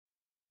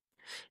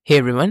Hey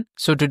everyone,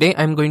 so today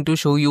I'm going to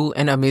show you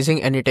an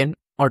amazing N8N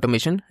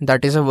automation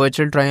that is a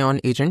virtual try-on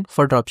agent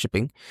for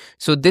dropshipping.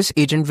 So this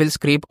agent will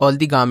scrape all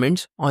the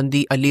garments on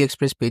the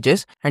AliExpress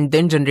pages and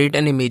then generate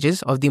an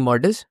images of the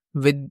models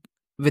with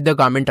the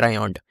garment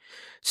try-on.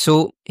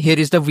 So here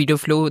is the video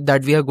flow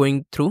that we are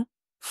going through.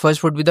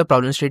 First would be the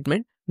problem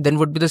statement, then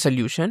would be the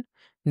solution,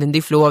 then the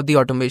flow of the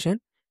automation,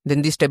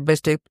 then the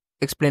step-by-step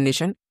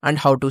explanation and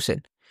how to sell.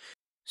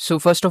 So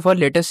first of all,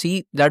 let us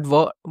see that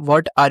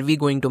what are we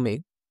going to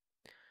make.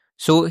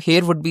 So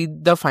here would be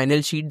the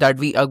final sheet that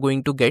we are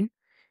going to get.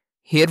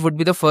 Here would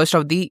be the first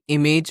of the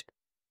image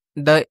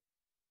of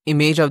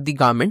the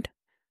garment.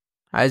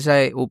 As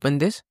I open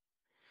this,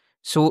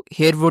 so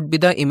here would be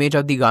the image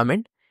of the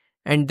garment,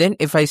 and then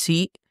if I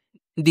see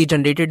the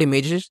generated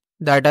images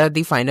that are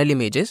the final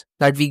images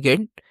that we get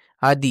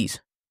are these.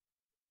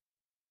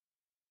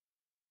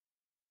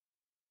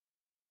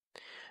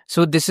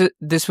 So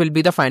this will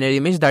be the final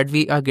image that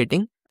we are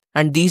getting,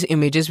 and these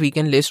images we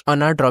can list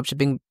on our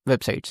dropshipping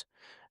websites.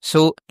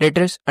 So let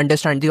us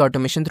understand the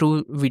automation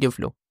through video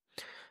flow.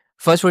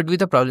 First would be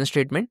the problem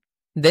statement.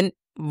 Then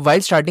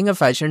while starting a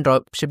fashion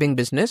dropshipping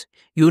business,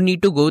 you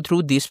need to go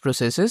through these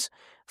processes.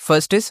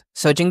 First is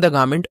searching the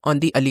garment on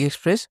the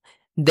AliExpress,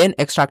 then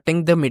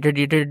extracting the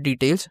metadata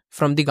details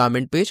from the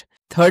garment page.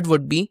 Third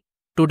would be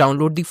to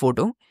download the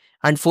photo,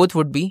 and fourth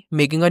would be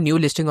making a new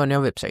listing on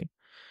your website.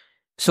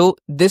 So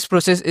this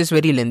process is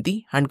very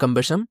lengthy and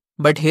cumbersome,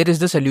 but here is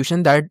the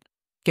solution that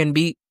can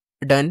be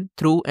done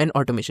through an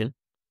automation.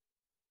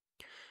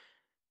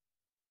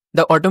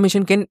 The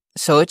automation can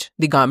search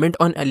the garment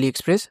on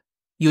AliExpress.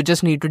 You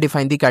just need to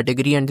define the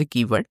category and the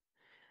keyword.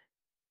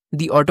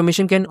 The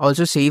automation can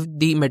also save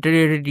the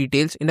metadata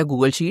details in a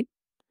Google Sheet.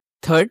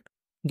 Third,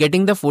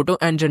 getting the photo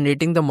and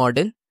generating the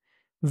model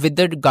with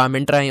the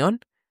garment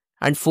try-on.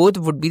 And fourth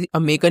would be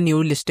make a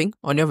new listing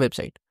on your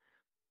website.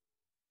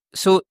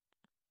 So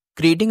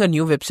creating a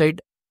new website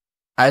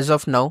as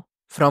of now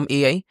from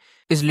AI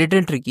is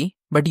little tricky,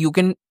 but you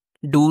can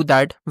do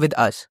that with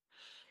us.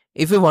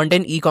 If you want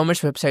an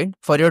e-commerce website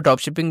for your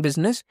dropshipping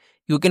business,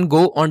 you can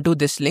go onto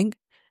this link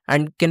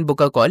and can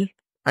book a call,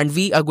 and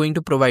we are going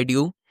to provide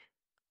you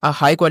a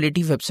high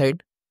quality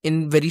website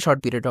in very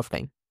short period of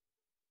time.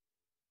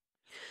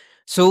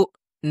 So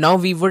now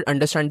we would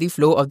understand the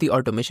flow of the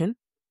automation.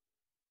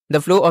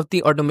 The flow of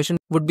the automation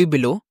would be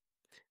below.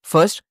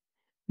 First,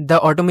 the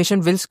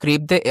automation will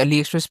scrape the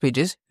AliExpress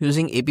pages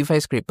using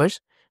APIFY scrapers.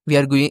 We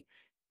are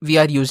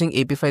using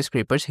APIFY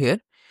scrapers here.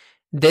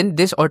 Then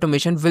this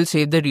automation will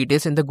save the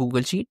details in the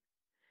Google Sheet.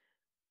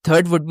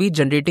 Third would be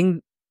generate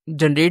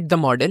the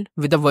model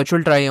with a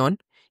virtual try-on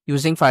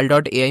using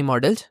FAL.AI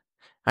models.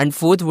 And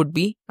fourth would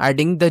be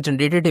adding the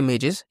generated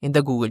images in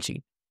the Google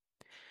Sheet.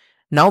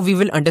 Now we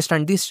will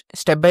understand this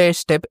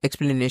step-by-step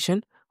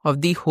explanation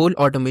of the whole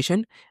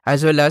automation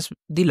as well as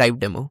the live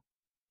demo.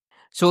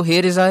 So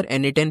here is our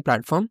N8N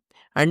platform,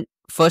 and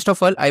first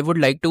of all I would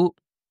like to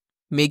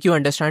make you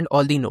understand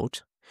all the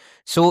nodes.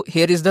 So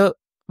here is the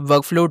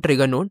workflow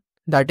trigger node.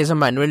 That is a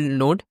manual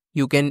node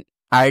you can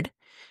add,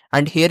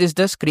 and here is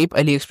the scrape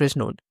AliExpress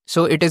node.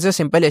 So it is a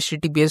simple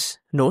HTTPS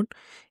node.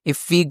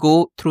 If we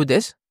go through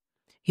this,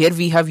 here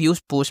we have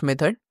used post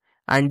method,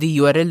 and the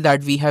URL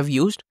that we have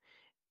used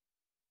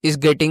is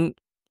getting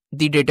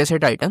the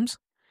dataset items,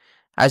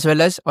 as well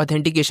as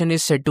authentication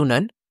is set to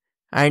none,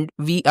 and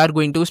we are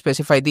going to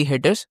specify the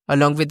headers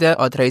along with the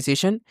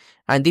authorization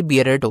and the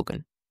bearer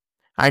token.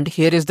 And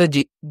here is the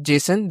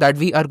JSON that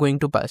we are going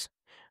to pass.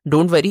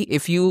 Don't worry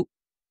if you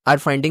are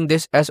finding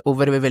this as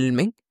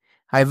overwhelming.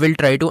 I will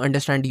try to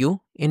understand you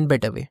in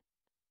better way.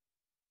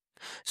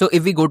 So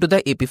if we go to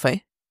the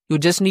APIFY, you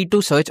just need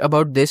to search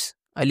about this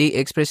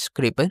AliExpress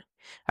scraper.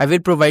 I will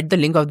provide the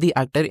link of the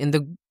actor in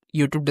the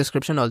YouTube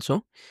description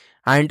also.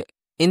 And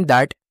in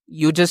that,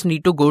 you just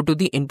need to go to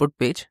the input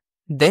page.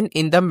 Then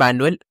in the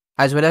manual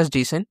as well as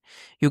JSON,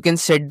 you can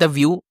set the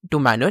view to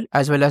manual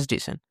as well as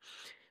JSON.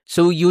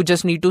 So you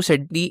just need to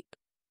set the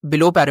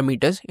below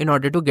parameters in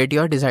order to get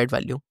your desired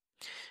value.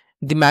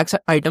 The max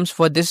items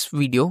for this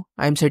video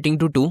I am setting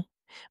to 2,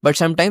 but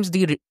sometimes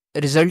the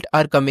result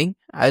are coming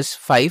as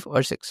 5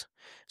 or 6.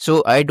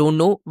 So I don't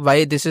know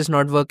why this is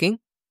not working,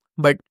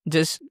 but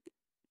just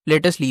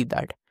let us leave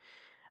that.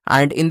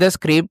 And in the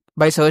scrape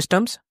by search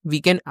terms,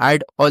 we can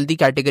add all the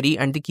category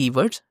and the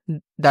keywords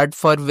that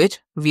for which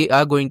we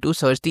are going to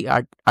search the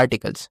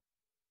articles.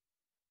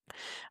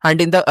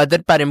 And in the other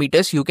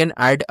parameters, you can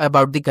add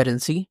about the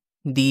currency,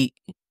 the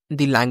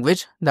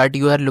language that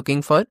you are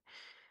looking for.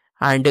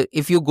 And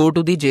if you go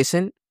to the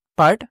JSON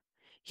part,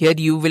 here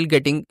you will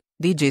getting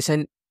the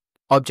JSON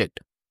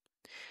object.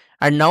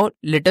 And now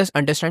let us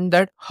understand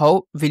that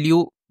how will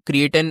you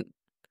create an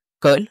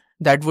curl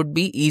that would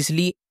be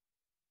easily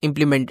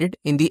implemented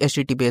in the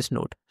HTTPS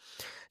node.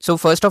 So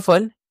first of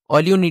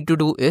all you need to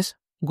do is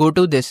go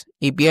to this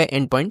API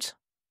endpoints,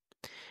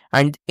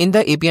 and in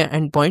the API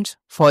endpoints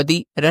for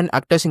the run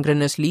actor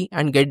synchronously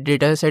and get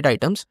dataset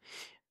items,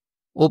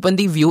 open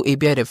the view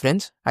API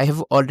reference. I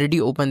have already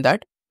opened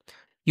that.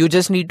 You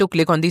just need to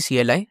click on the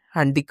CLI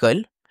and the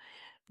curl.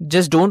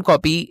 Just don't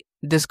copy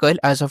this curl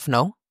as of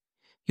now,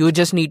 you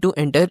just need to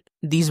enter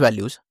these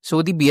values.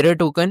 So the bearer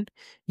token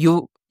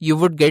you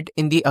would get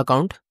in the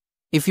account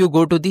if you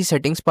go to the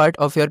settings part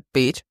of your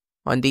page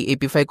on the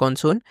APIFY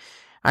console,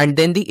 and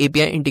then the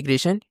API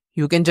integration,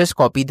 you can just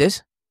copy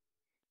this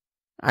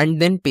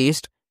and then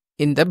paste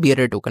in the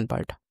bearer token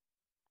part.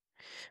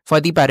 For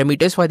the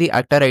parameters for the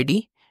actor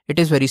ID, it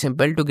is very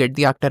simple to get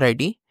the actor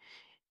ID.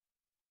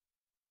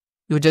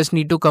 You just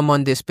need to come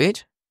on this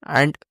page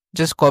and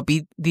just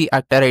copy the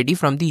actor ID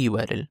from the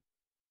URL.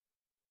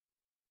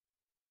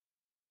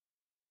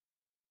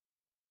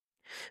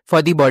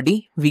 For the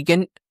body, we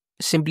can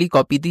simply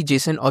copy the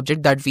JSON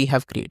object that we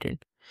have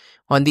created.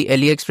 On the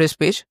AliExpress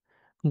page,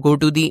 go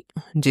to the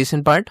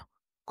JSON part,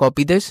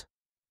 copy this,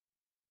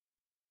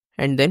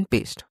 and then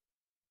paste.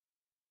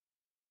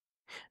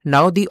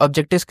 Now the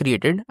object is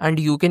created and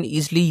you can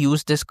easily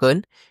use this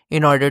curl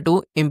in order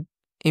to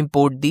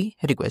import the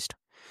request.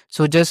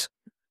 So just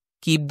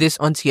keep this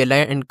on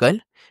CLI and curl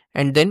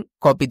and then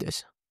copy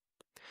this.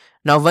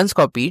 Now once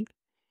copied,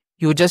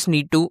 you just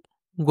need to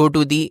go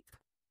to the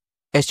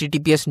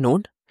HTTPS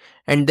node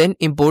and then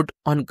import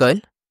on curl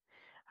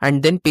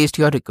and then paste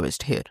your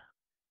request here.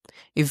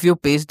 If you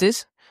paste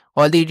this,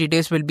 all the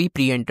details will be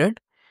pre-entered,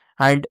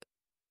 and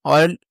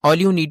all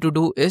you need to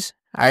do is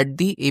add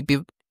the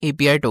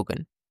API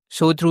token.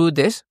 So through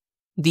this,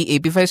 the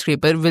APIFY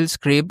scraper will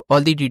scrape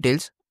all the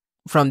details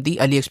from the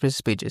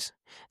AliExpress pages.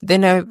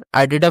 Then I've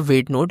added a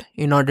wait node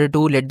in order to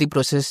let the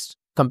process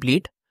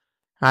complete,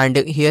 and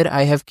here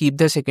I have keep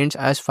the seconds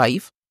as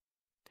 5,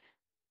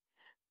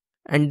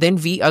 and then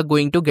we are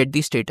going to get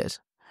the status.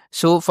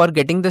 So for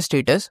getting the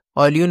status,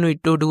 all you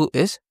need to do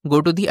is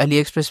go to the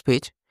AliExpress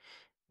page,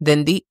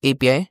 then the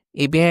API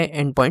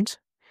endpoints,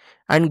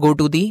 and go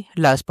to the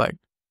last part.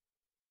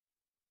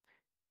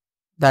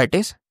 That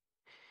is,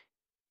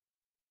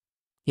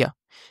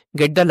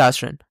 get the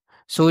last run.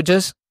 So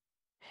just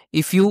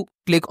if you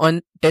click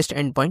on test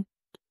endpoint,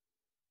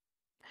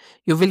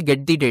 you will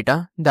get the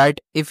data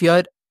that if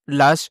your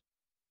last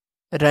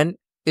run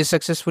is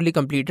successfully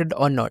completed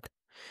or not.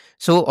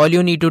 So all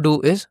you need to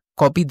do is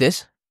copy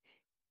this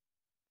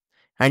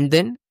and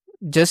then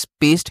just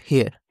paste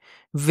here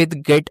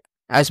with get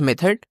as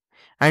method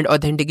and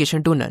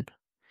authentication to none.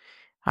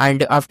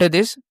 And after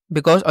this,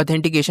 because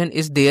authentication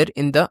is there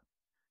in the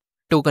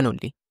token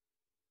only.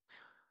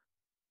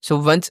 So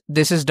once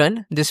this is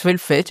done, this will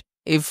fetch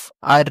if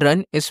our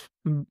run is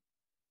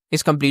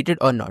completed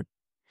or not.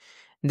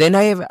 Then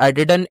I have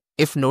added an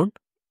if node.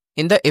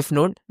 In the if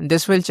node,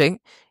 this will check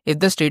if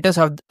the status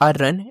of our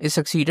run is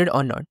succeeded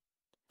or not.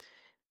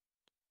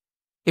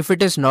 If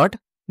it is not,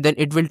 then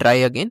it will try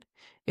again.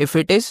 If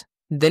it is,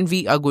 then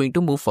we are going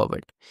to move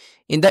forward.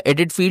 In the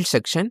edit field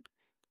section,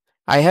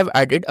 I have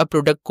added a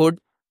product code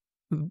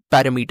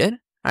parameter,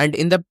 and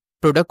in the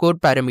product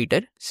code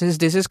parameter, since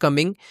this is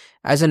coming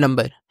as a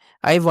number,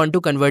 I want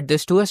to convert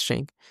this to a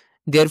string.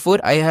 Therefore,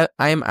 I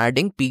am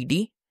adding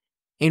PD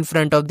in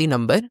front of the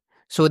number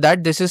so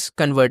that this is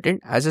converted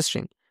as a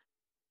string.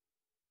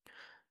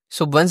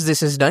 So once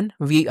this is done,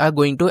 we are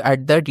going to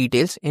add the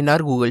details in our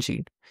Google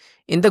Sheet.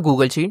 In the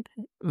Google Sheet,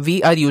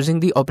 we are using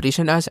the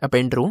operation as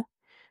append row,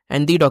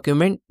 and the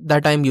document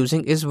that I am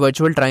using is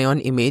virtual try on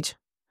image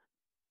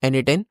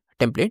N8N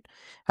template.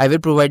 I will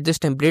provide this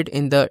template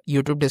in the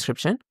YouTube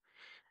description,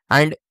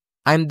 and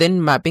I'm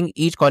then mapping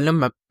each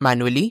column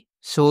manually.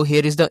 So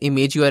here is the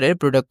image URL,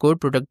 product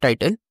code, product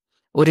title,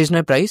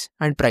 original price,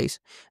 and price.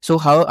 So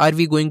how are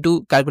we going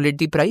to calculate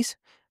the price?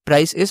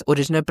 Price is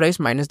original price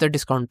minus the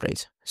discount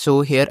price.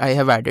 So here I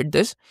have added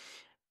this,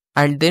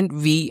 and then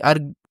we are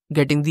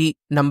getting the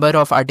number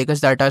of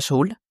articles that are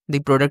sold, the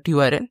product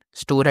URL,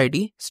 store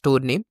ID, store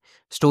name,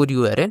 store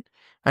URL,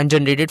 and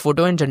generated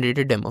photo and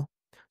generated demo.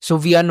 So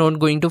we are not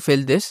going to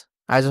fill this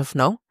as of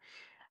now.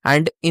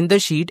 And in the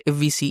sheet, if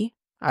we see,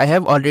 I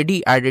have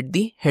already added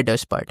the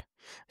headers part.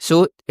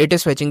 So it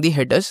is fetching the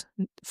headers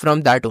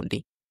from that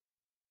only.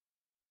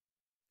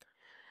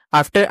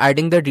 After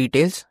adding the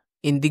details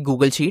in the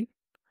Google Sheet,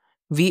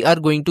 we are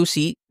going to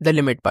see the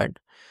limit part.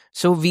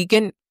 So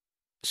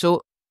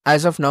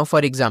as of now, for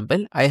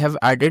example, I have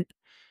added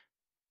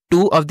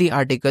 2 of the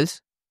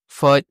articles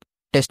for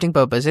testing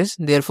purposes.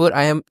 Therefore,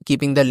 I am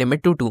keeping the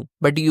limit to 2,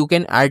 but you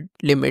can add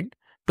limit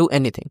to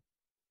anything.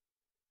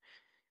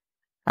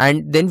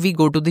 And then we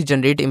go to the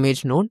generate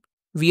image node.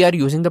 We are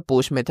using the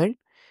post method,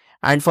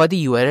 and for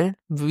the URL,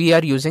 we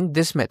are using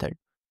this method.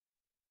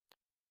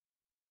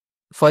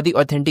 For the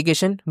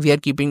authentication, we are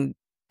keeping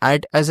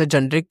add as a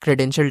generic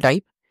credential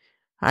type,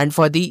 and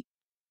for the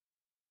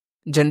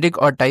generic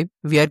auth type,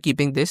 we are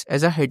keeping this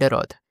as a header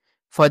auth.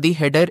 For the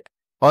header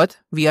auth,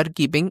 we are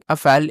keeping a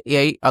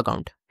FAL.AI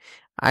account.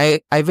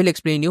 I will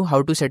explain you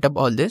how to set up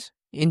all this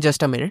in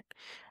just a minute.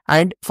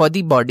 And for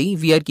the body,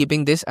 we are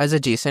keeping this as a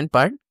JSON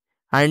part,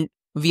 and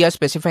we are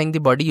specifying the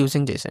body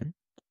using JSON.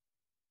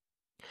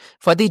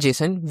 For the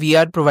JSON, we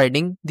are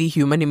providing the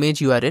human image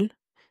URL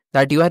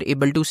that you are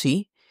able to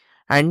see,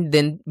 and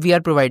then we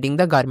are providing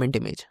the garment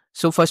image.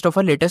 So first of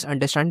all, let us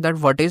understand that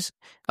what is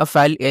a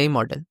FAL.AI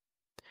model.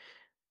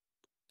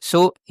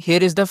 So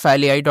here is the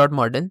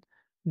FAL.AI.model.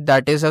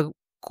 that is a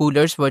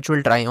cooler's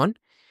virtual try on,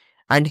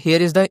 and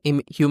here is the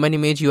human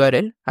image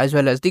URL as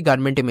well as the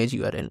garment image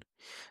URL.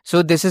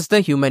 So this is the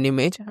human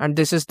image and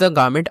this is the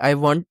garment I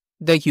want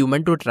the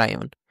human to try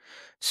on.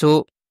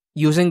 So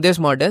using this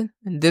model,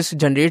 this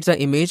generates the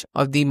image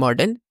of the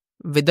model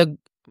with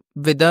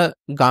the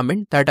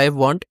garment that I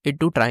want it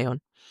to try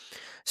on.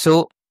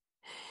 So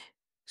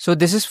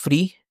this is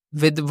free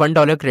with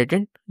 $1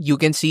 credit. You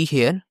can see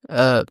here,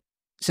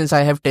 since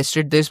I have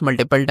tested this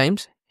multiple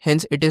times,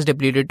 hence it is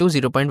depleted to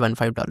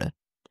 $0.15.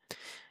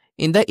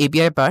 In the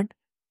API part,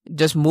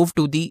 just move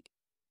to the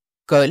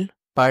curl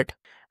part,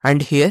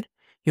 and here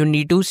you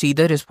need to see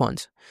the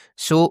response.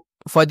 So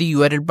for the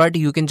URL part,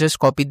 you can just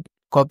copy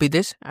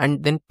this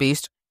and then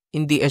paste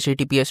in the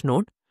HTTPS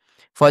node.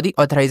 For the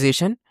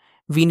authorization,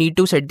 we need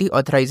to set the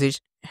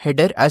authorization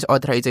header as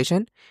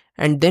authorization,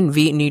 and then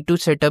we need to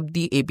set up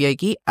the API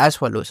key as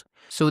follows.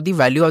 So the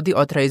value of the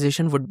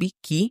authorization would be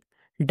key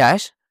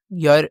dash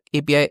your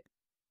API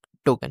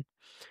token.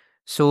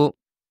 So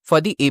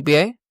for the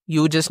API,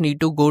 you just need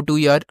to go to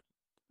your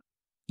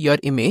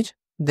image,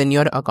 then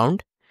your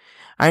account,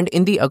 and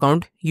in the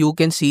account you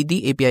can see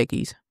the API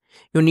keys.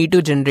 You need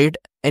to generate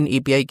an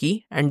API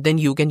key and then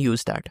you can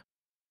use that.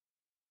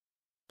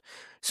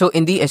 So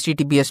in the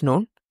HTTPS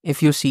node,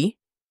 if you see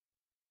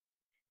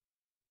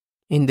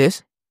in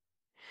this,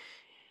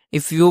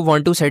 if you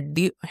want to set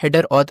the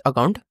header auth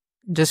account,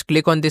 just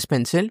click on this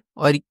pencil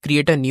or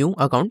create a new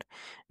account,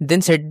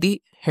 then set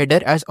the header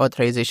as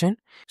authorization.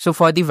 So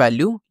for the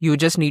value, you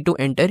just need to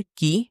enter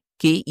key,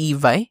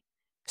 KEY,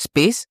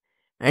 space,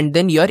 and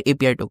then your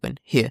API token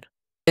here.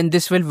 Then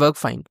this will work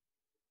fine.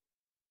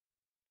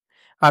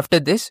 After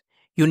this,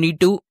 you need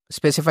to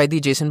specify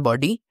the JSON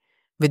body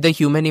with the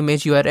human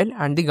image URL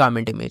and the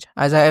garment image,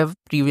 as I have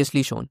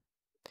previously shown.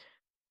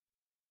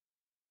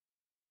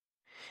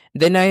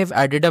 Then I have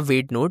added a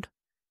wait node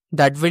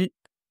that will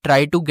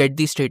try to get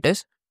the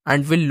status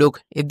and will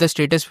look. If the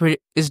status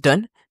is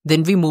done,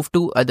 then we move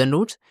to other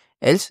nodes,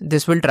 else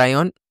this will try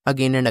on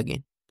again and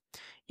again.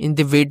 In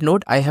the wait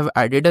node, I have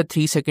added a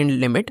 3-second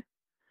limit,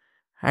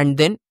 and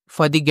then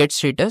for the get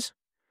status,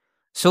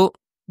 so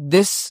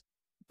this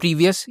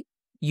previous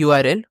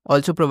URL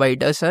also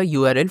provides us a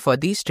URL for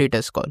the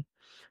status call.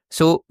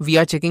 So we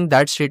are checking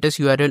that status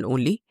URL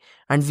only,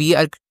 and we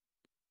are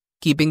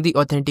keeping the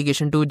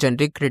authentication to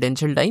generic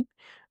credential type,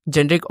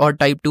 generic or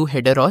type to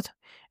header auth,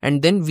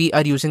 and then we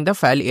are using the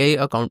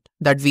FAL.AI account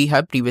that we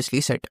have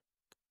previously set.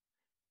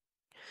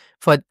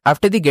 For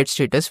after the get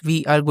status,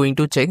 we are going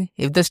to check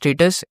if the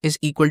status is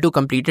equal to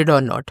completed or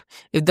not.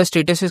 If the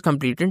status is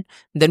completed,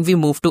 then we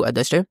move to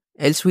other step,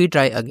 else we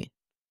try again.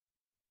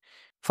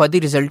 For the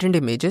resultant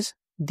images,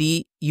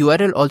 the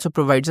URL also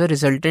provides a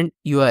resultant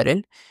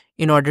URL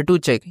in order to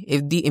check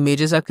if the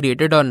images are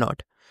created or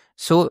not.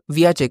 So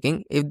we are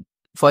checking if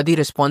for the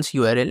response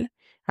URL,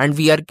 and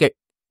we are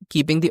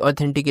keeping the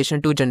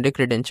authentication to generic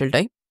credential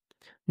type,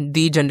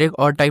 the generic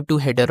or type to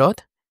header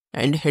auth,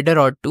 and header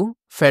auth to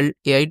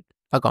FAL.AI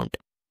account.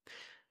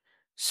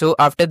 So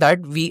after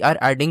that, we are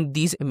adding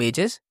these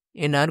images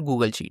in our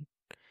Google Sheet.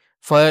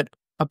 For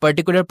a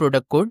particular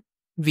product code,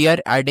 we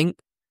are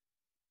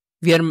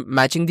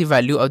matching the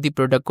value of the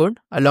product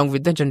code along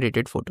with the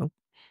generated photo.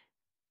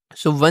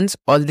 So once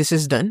all this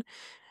is done,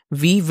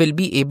 we will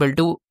be able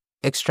to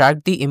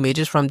extract the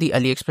images from the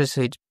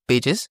AliExpress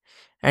pages,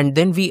 and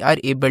then we are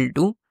able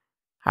to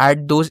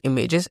add those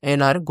images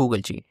in our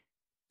Google Sheet.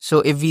 So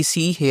if we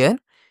see here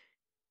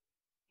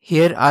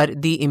are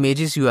the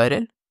images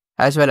URL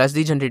as well as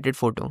the generated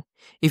photo.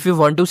 If you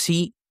want to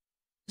see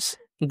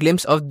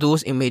glimpse of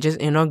those images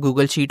in our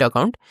Google Sheet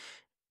account,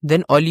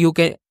 then all you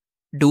can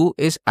do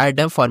is add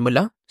a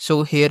formula.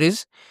 So here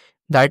is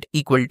that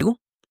equal to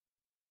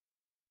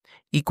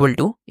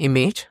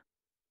image,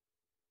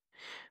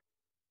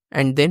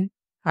 and then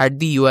add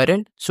the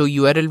URL. So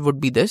URL would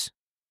be this,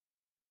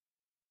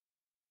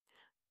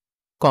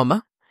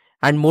 comma,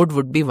 and mode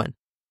would be 1.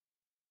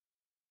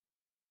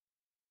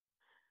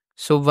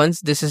 So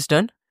once this is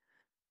done,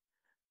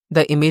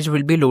 the image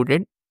will be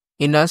loaded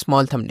in a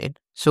small thumbnail.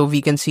 So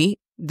we can see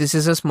this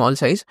is a small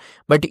size,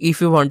 but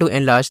if you want to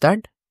enlarge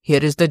that,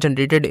 here is the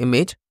generated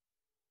image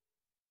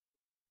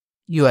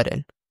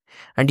URL,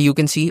 and you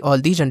can see all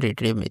the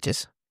generated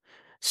images.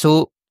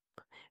 So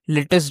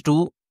let us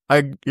do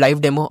a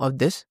live demo of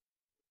this.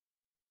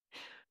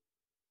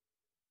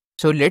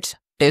 So let's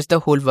test the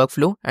whole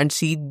workflow and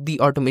see the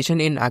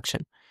automation in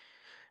action.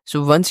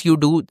 So once you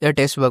do the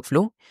test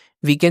workflow,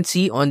 we can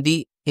see on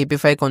the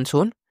APIFY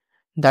console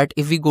that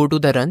if we go to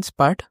the runs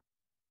part,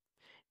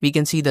 we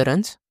can see the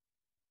runs,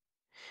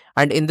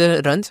 and in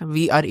the runs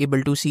we are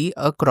able to see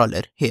a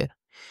crawler here.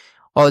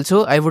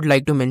 Also, I would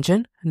like to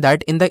mention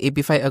that in the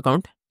APIFY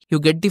account, you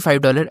get the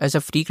 $5 as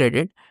a free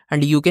credit,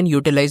 and you can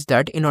utilize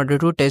that in order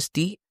to test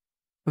the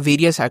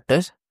various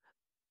actors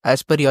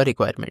as per your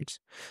requirements.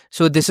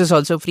 So this is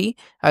also free,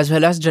 as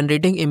well as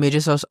generating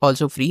images is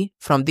also free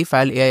from the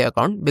FAL.AI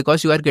account,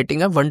 because you are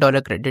getting a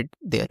 $1 credit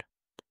there.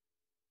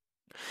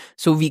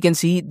 So we can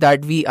see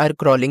that we are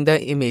crawling the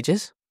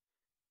images,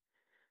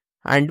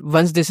 and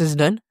once this is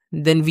done,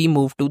 then we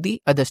move to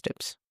the other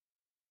steps.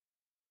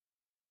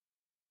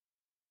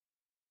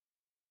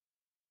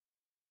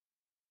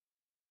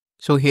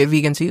 So here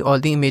we can see all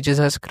the images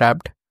are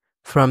scrapped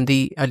from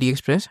the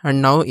AliExpress,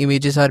 and now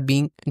images are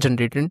being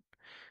generated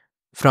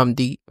from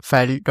the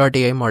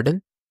FAL.AI model,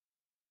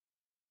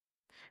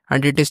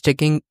 and it is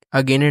checking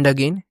again and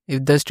again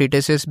if the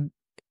status is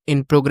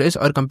in progress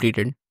or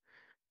completed.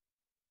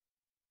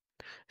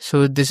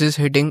 So this is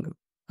hitting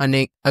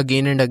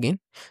again and again.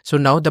 So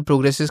now the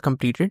progress is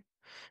completed,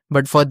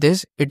 but for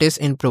this it is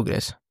in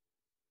progress,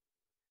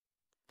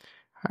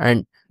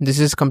 and this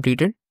is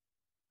completed.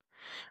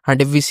 And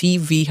if we see,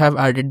 we have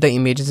added the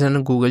images in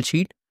a Google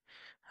Sheet,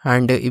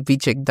 and if we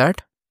check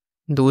that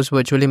those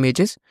virtual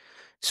images,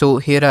 so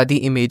here are the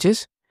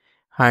images,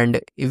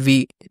 and if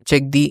we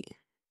check the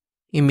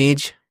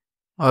image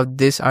of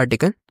this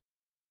article,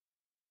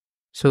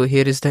 so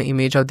here is the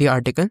image of the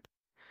article,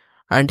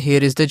 and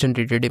here is the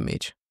generated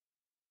image.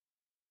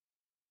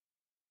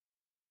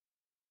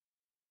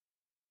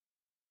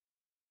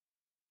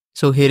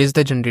 So here is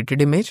the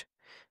generated image.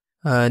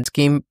 It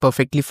came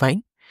perfectly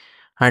fine.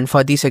 And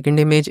for the second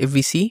image, if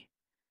we see,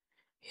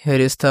 here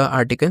is the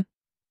article,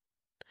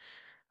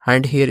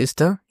 and here is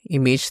the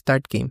image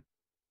that came.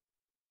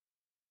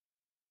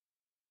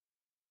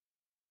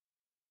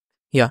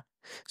 Yeah,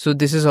 so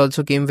this is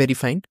also came very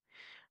fine.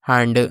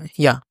 And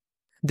yeah,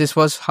 this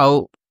was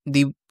how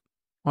the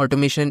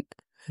automation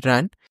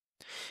ran.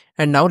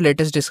 And now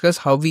let us discuss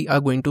how we are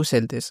going to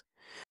sell this.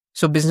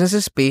 So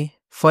businesses pay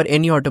for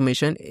any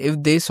automation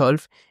if they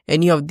solve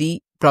any of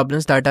the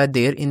problems that are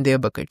there in their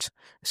buckets.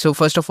 So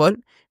first of all,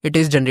 it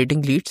is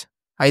generating leads.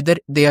 Either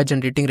they are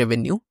generating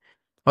revenue,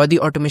 or the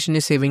automation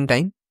is saving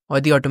time,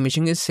 or the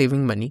automation is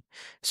saving money.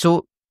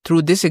 So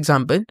through this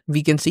example,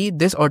 we can see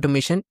this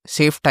automation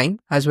saved time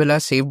as well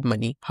as saved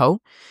money. How?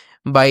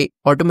 By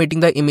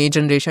automating the image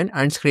generation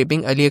and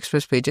scraping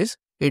AliExpress pages,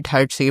 it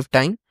had saved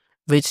time,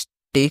 which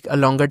take a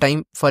longer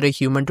time for a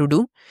human to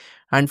do.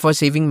 And for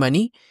saving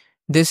money,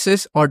 this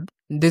has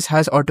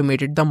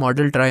automated the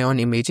model try on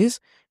images,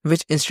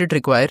 which instead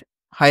require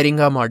hiring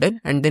a model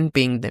and then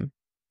paying them.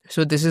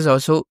 So this has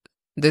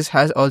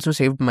also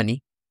saved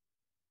money.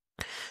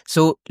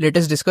 So let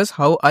us discuss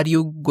how are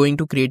you going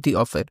to create the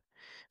offer.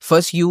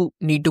 First, you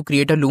need to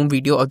create a Loom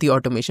video of the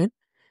automation,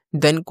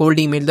 then cold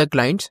email the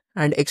clients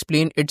and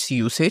explain its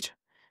usage,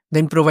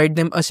 then provide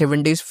them a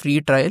 7 days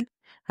free trial,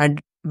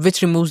 and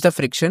which removes the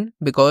friction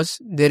because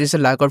there is a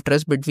lack of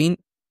trust between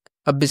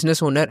a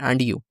business owner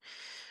and you.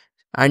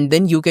 And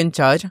then you can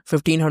charge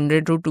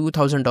 $1,500 to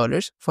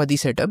 $2,000 for the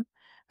setup,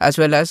 as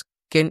well as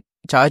can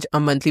charge a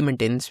monthly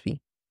maintenance fee.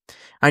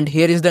 And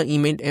here is the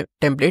email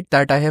template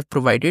that I have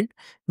provided,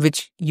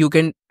 which you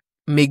can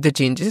make the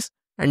changes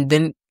and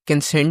then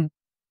can send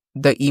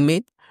the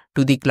email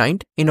to the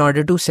client in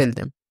order to sell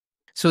them.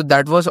 So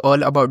that was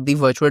all about the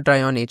virtual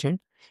try on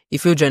agent.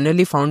 If you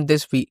generally found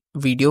this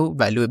video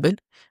valuable,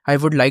 I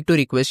would like to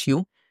request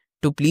you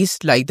to please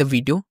like the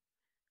video,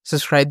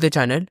 subscribe the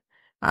channel,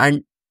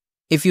 and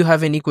if you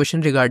have any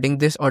question regarding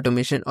this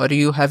automation, or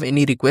you have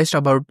any request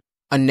about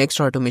a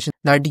next automation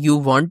that you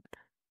want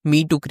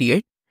me to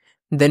create,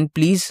 then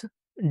please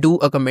do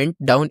a comment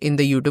down in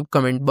the YouTube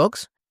comment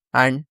box,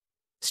 and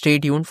stay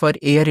tuned for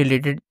AI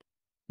related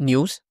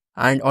news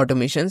and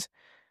automations.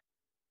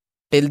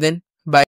 Till then,